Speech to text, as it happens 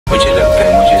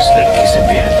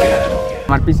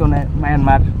আমার পিছনে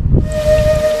म्यांमार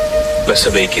बस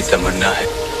अब एक ही तमन्ना है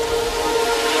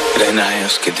रहना है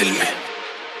उसके दिल में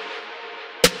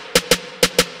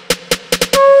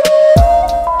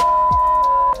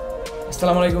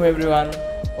আসসালামু আলাইকুম everyone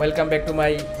welcome back to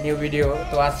my new video.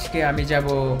 তো আজকে আমি যাব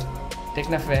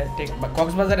টেকনাফে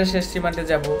কক্সবাজারের শেষ সীমান্তে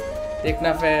যাব,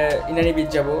 টেকনাফে ইনানি বিচ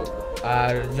যাব।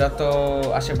 আর যত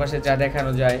আশেপাশে যা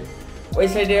দেখানো যায় ওই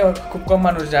সাইডে খুব কম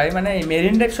মানুষ যায়, মানে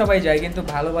মেরিন ড্রাইভ সবাই যায়, কিন্তু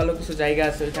ভালো ভালো কিছু জায়গা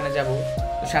আছে ওইখানে যাব।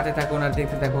 তো সাথে থাকুন আর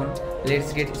দেখতে থাকুন। Let's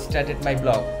get started my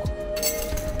blog.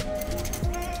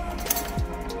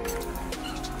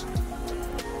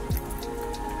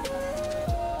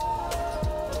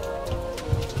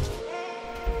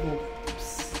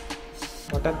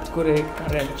 হঠাৎ করে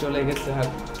কারেন্ট চলে গেছে আর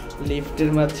লিফটের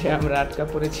মাঝে আমরা আটকা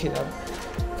পড়েছিলাম।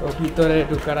 তো ভিতরে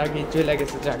ঢুকার আগে চলে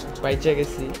গেছে, যাক বাইচে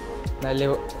গেছি, নাহলে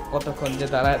কতক্ষণ যে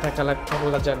দাঁড়ায় থাকা লাগতো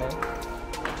বলা জানে।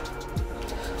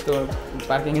 তো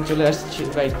পার্কিংয়ে চলে আসছি,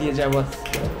 বাইক দিয়ে যাবো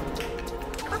আজকে।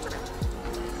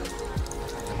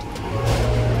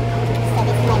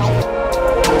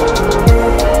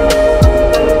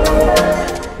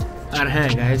 আর হ্যাঁ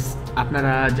গাইস,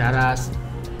 আপনারা যারা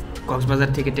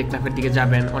কক্সবাজার থেকে টেকনাফের দিকে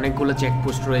যাবেন, অনেকগুলো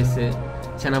চেকপোস্ট রয়েছে,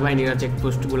 সেনাবাহিনীরা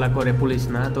চেকপোস্টগুলো করে, পুলিশ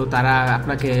না। তো তারা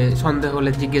আপনাকে সন্দেহ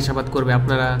হলে জিজ্ঞাসাবাদ করবে,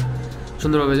 আপনারা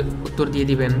সুন্দরভাবে উত্তর দিয়ে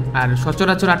দিবেন। আর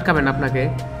সচরাচর আটকাবেন আপনাকে,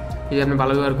 যদি আপনি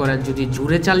ভালো ব্যবহার করেন। যদি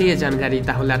জোরে চালিয়ে যান গাড়ি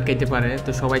তাহলে আটকাইতে পারে।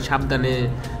 তো সবাই সাবধানে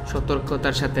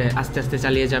সতর্কতার সাথে আস্তে আস্তে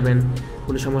চালিয়ে যাবেন,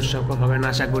 কোনো সমস্যা হবে না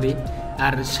আশা করি।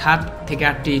 আর 7 থেকে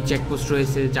 8টি চেকপোস্ট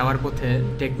রয়েছে যাওয়ার পথে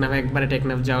টেকনাফ, একবারে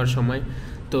টেকনাফ যাওয়ার সময়।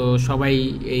 তো সবাই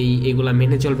এইগুলা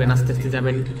মেনে চলবেন, আস্তে আস্তে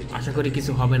যাবেন, আশা করি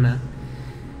কিছু হবে না।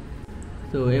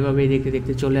 তো এভাবেই দেখতে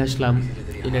দেখতে চলে আসলাম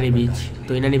ইনানি বিচ।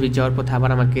 তো ইনানি বিচ যাওয়ার পথে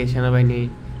আবার আমাকে সেনাবাহিনী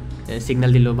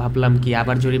সিগন্যাল দিল, ভাবলাম কি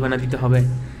আবার জরিমানা দিতে হবে।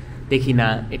 দেখি না,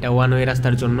 এটা ওয়ান ওয়ে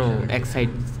রাস্তার জন্য এক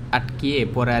সাইড আটকিয়ে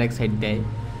পরে আরেক সাইড দেয়।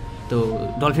 তো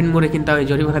ডলফিন মোড়ে কিন্তু আমি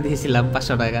জরিমানা দিয়েছিলাম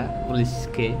 500 টাকা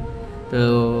পুলিশকে। তো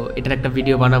এটার একটা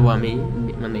ভিডিও বানাবো আমি,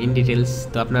 মানে ইন ডিটেলস।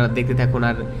 তো আপনারা দেখতে থাকুন।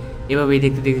 আর এভাবেই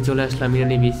দেখতে দেখতে চলে আসলাম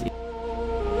ইনানি বিচ।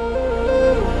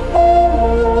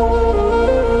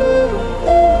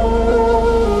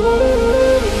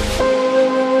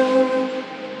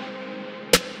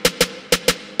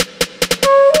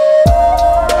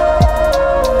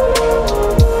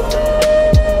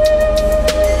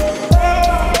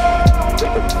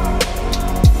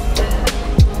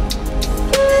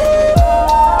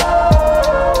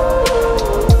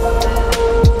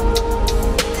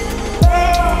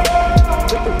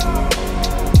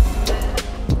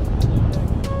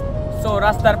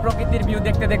 রাস্তার প্রকৃতির ভিউ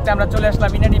দেখতে দেখতে আমরা চলে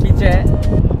আসলাম ইনানি বিচে।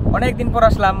 অনেকদিন পর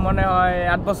আসলাম, মনে হয়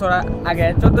 8 বছর আগে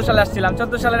 14 সালে আসছিলাম।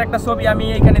 14 সালের একটা ছবি আমি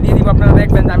এখানে দিয়ে দিব, আপনারা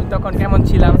দেখবেন আমি তখন কেমন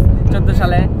ছিলাম 14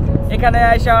 সালে। এখানে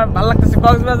এসে আমার ভালো লাগতেছে,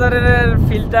 কক্সবাজারের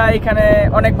ফিলটা এখানে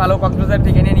অনেক ভালো, কক্সবাজার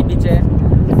থেকে ইনানি বিচে।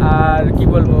 আর কি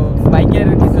বলবো, বাইকের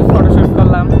কিছু ফটোশুট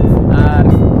করলাম, আর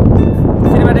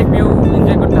সিনেমাটিক ভিউ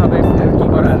এনজয় করতে হবে, আর কি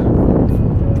করার।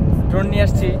 ড্রোন নিয়ে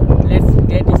আসছি, let's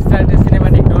get started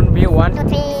cinematic drone view 1 2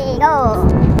 3 go.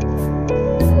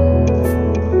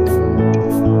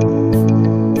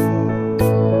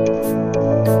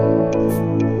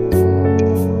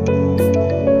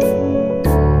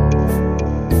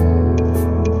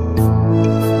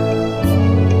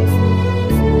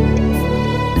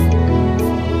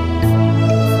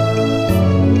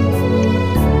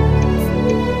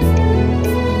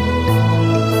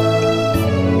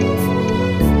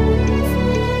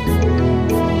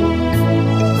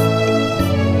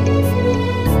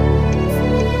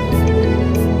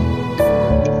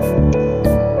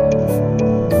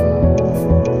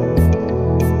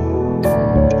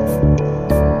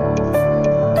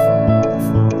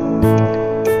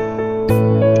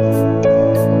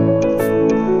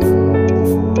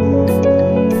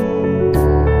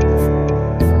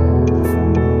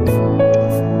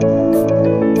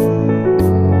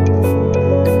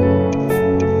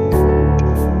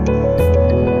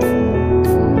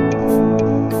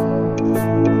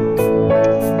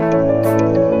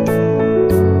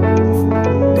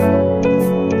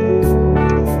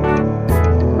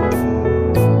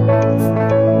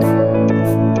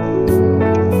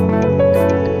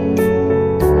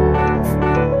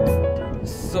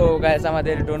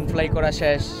 আমাদের ড্রোন ফ্লাই করা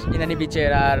শেষ ইনানি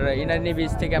বিচের। আর ইনানি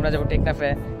বিচ থেকে আমরা যাবো টেকনাফে।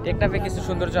 টেকনাফে কিছু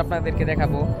সৌন্দর্য আপনাদেরকে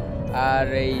দেখাবো। আর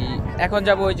এই এখন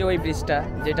যাবো ওই যে ওই ব্রিজটা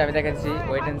যেটা আমি দেখাচ্ছি,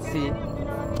 ওয়েট এন্ড সি,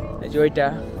 এই যে ওইটা,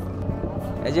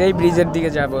 এই যে এই ব্রিজের দিকে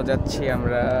যাচ্ছি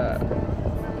আমরা।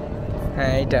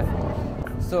 হ্যাঁ এইটা।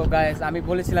 সো গাইস, আমি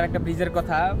বলেছিলাম একটা ব্রিজের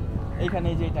কথা, এইখানে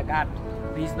এই যে এটা ঘাট,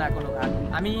 ব্রিজ না কোনো ঘাট।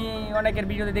 আমি অনেকের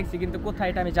ভিডিওতে দেখছি কিন্তু কোথায়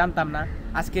এটা আমি জানতাম না,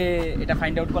 আজকে এটা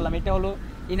ফাইন্ড আউট করলাম। এটা হলো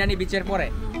ইনানি বিচের পরে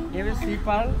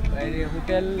স্লিপার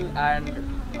হোটেল অ্যান্ড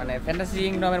মানে ফ্যান্টাসি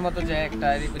কিংডমের মতো যে একটা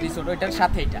রিসোর্ট ওইটার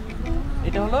সাথে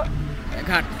এটা হলো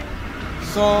ঘাট।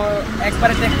 সো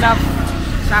একবারে টেকনাফ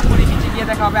শাহপরি বিচে গিয়ে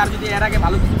দেখা হবে। আর যদি এর আগে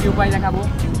ভালো কিছু ভিউ পাই দেখাবো,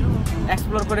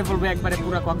 এক্সপ্লোর করে বলবো একবারে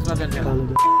পুরো কক্সবাজার জেলা।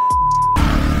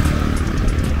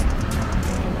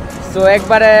 সো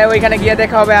একবারে ওইখানে গিয়ে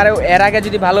দেখা হবে। আর এর আগে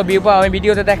যদি ভালো ভিউ পাও আমি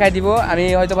ভিডিওতে দেখাই দিব। আমি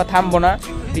হয়তো বা থামবো না,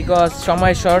 বিকজ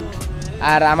সময় শর্ট।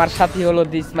 আর আমার সাথী হলো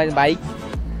দিস মাই বাইক,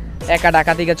 একা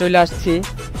ঢাকা থেকে চলে আসছি,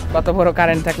 কত বড়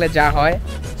কারেন্ট থাকলে যা হয়।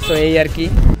 সো এই আর কি।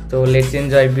 তো let's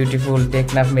enjoy beautiful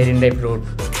Teknaf marine drive road.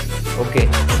 ওকে,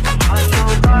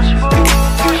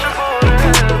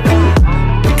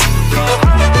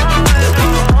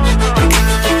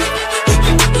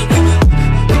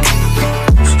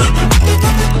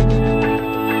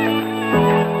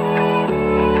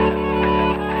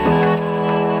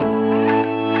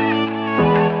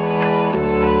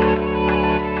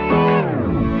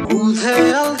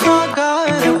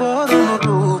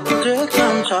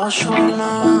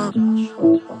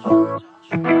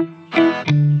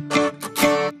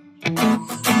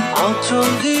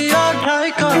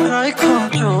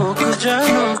 চোখ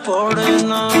যেন পড়ে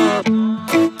না,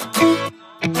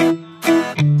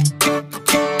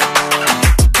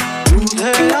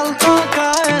 দুধে আলতা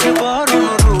গায়ের বরণ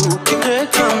রূপ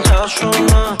দেখলাম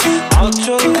শাসনা,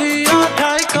 আঁচল দিয়া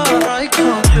ঢাইকা রাইখা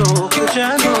চোখ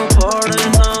যেন পড়ে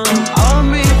না।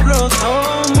 আমি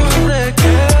প্রথম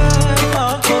দেখে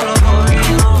পাগল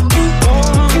হইলাম,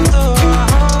 বন্ধ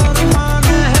আর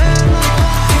মানে না,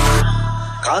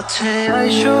 কাছে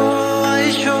আইসো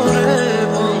আইসো রে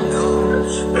বন্ধু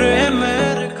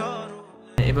প্রেমের কারণ।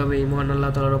 এভাবেই মহান আল্লাহ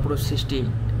তাআলার অপরূপ সৃষ্টি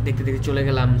দেখতে দেখতে চলে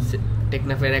গেলাম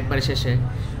টেকনাফের একবারে শেষে।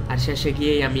 আর শেষে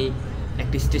গিয়েই আমি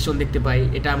একটি স্টেশন দেখতে পাই।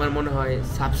 এটা আমার মনে হয়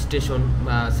সাব স্টেশন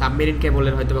বা সাবমেরিন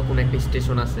কেবলের হয়তো বা কোনো একটি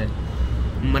স্টেশন আছে,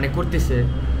 মানে করতেছে।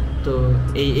 তো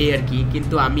এই আর কি।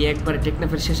 কিন্তু আমি একবারে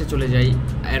টেকনাফের শেষে চলে যাই,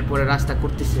 এরপরে রাস্তা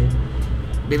করতেছে।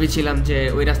 ভেবেছিলাম যে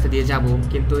ওই রাস্তা দিয়ে যাব,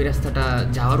 কিন্তু ওই রাস্তাটা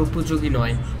যাওয়ার উপযোগী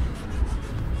নয়,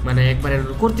 মানে একবারে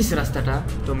করতেছে রাস্তাটা।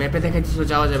 তো ম্যাপে দেখাচ্ছিল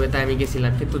যাওয়া যাবে, তাই আমি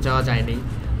গেছিলাম, কিন্তু যাওয়া যায়নি।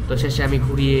 তো শেষে আমি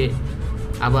ঘুরিয়ে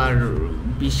আবার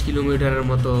 20 কিলোমিটারের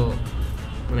মতো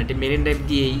মানে মেরিন ড্রাইভ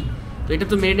দিয়েই, তো এটা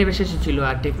তো মেরিন ড্রাইভের শেষে ছিল।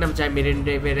 আর টেকনাফ যায় মেরিন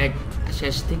ড্রাইভের এক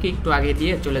শেষ থেকে একটু আগে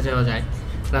দিয়ে চলে যাওয়া যায়,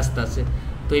 রাস্তা আছে।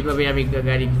 তো এইভাবে আমি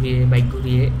গাড়ি ঘুরিয়ে বাইক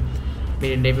ঘুরিয়ে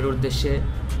মেরিন ড্রাইভের উদ্দেশ্যে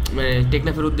মানে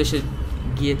টেকনাফের উদ্দেশ্যে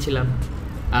গিয়েছিলাম।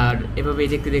 আর এভাবেই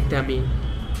দেখতে দেখতে আমি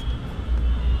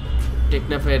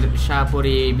টেকনাফের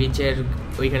শাহপরি বিচের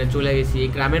ওইখানে চলে গেছি।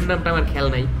 গ্রামের নামটা আমার খেয়াল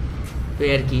নাই, তো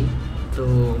আর কি। তো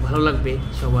ভালো লাগবে,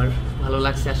 সবার ভালো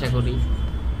লাগছে আশা করি।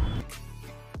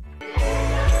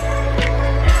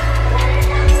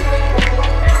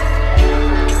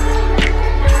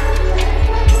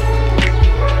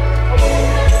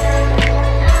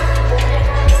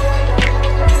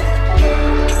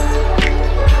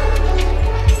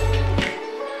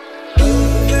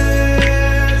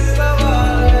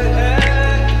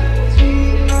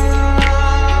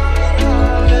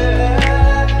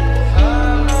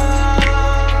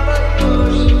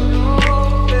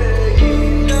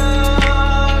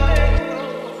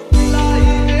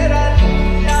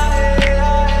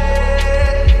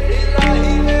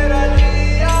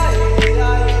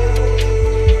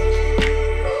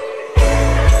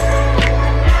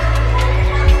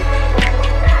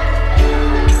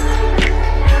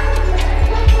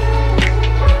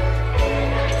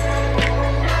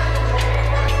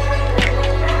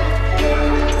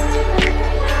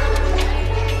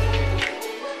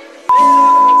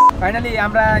 ফাইনালি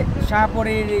আমরা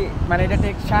শাহপরি মানে এটা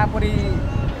ঠিক শাহপরি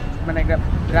মানে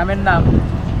গ্রামের নাম।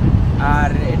 আর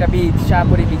এটা বিচ,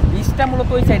 শাহপরি বিচ। বিচটা মূলত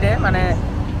ওই সাইডে মানে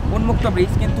উন্মুক্ত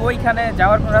ব্রিজ, কিন্তু ওইখানে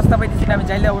যাওয়ার কোনো রাস্তা পাইতেছি না। আমি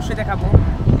চাইলে অবশ্যই দেখাবো।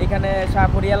 এখানে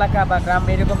শাহপরি এলাকা বা গ্রাম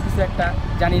এরকম কিছু একটা,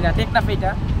 জানি না। টেকনাফ,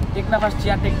 এটা টেকনাফ আসছি।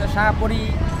 আর টেকনাফ শাহপরি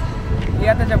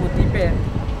ইয়াতে যাবো দ্বীপে,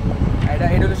 এটা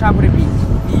হলো শাহপরি বিচ।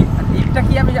 দ্বীপটা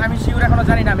কি আমি শিওর এখনো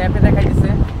জানি না, ম্যাপে দেখাইতেছে।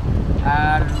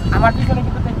 আর আমার পিছনে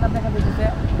কিন্তু টেকনাফ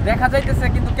দেখা যাইতেছে,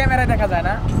 কিন্তু ক্যামেরায় দেখা যায়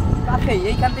না। কাছেই,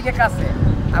 এইখান থেকে কাছে।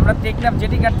 আমরা টেকনাফ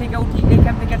জেটি ঘাট থেকে উঠি,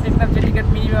 এইখান থেকে টেকনাফ জেটি ঘাট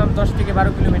মিনিমাম 10 থেকে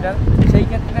 12 কিলোমিটার। সেই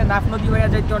ক্ষেত্রে নাফ নদী হয়ে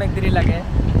যাইতে অনেক দেরি লাগে।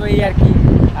 তো এই আর কি।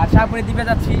 আর শাহপরি দ্বীপে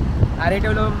যাচ্ছি। আর এটা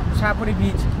হলো শাহপরি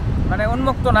বিচ, মানে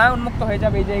উন্মুক্ত না, উন্মুক্ত হয়ে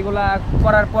যাবে এই যে এইগুলা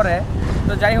করার পরে।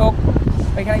 তো যাই হোক,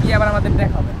 ওইখানে গিয়ে আবার আমাদের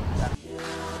দেখা হবে।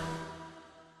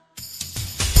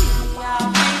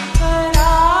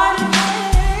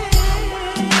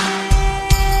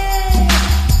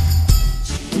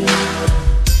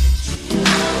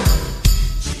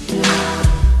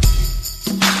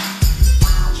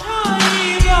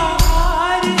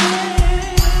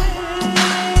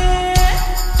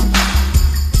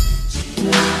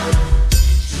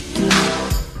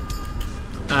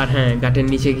 হ্যাঁ, ঘাটের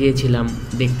নিচে গিয়েছিলাম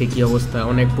দেখতে কি অবস্থা,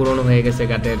 অনেক পুরনো হয়ে গেছে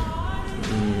ঘাটের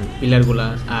পিলারগুলা।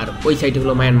 আর ওই সাইডে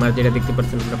হলো মায়ানমার, যেটা দেখতে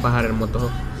পাচ্ছেন আপনারা পাহাড়ের মতো।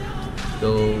 তো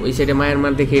ওই সাইডে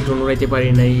মায়ানমার দেখে ড্রোন উড়াইতে পারি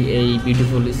নাই, এই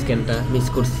বিউটিফুল স্ক্যানটা মিস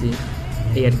করছি,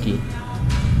 এই আর কি।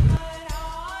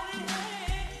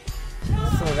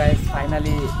 So guys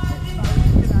finally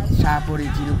Shahpori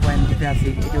 0 point দিতে আসি।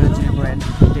 এটা হলো 0 পয়েন্ট,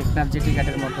 টেকনাফ জেটি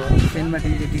ঘাটের মতো, সেন্ট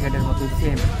মার্টিন জেটি ঘাটের মতো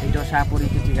সেম। এটাও শাহপরি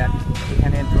জেটি ঘাট।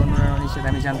 এখানে ড্রোন উড়ানো নিষেধ,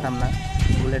 আমি জানতাম না,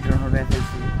 বলে ড্রোন উড়াই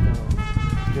ফেলছি। তো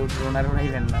কেউ ড্রোন আর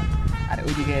উড়াইবেন না। আর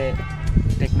ওইদিকে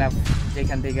টেকনাফ,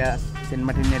 যেখান থেকে সেন্ট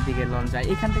মার্টিনের দিকে লঞ্চ যায়,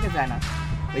 এখান থেকে যায় না,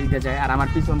 ওইদিকে যায়। আর আমার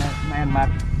পিছনে মায়ানমার।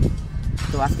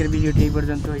 তো আজকের ভিডিওটি এই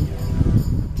পর্যন্তই।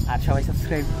 আর সবাই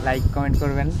সাবস্ক্রাইব, লাইক, কমেন্ট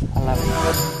করবেন। আল্লাহ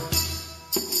হাফেজ।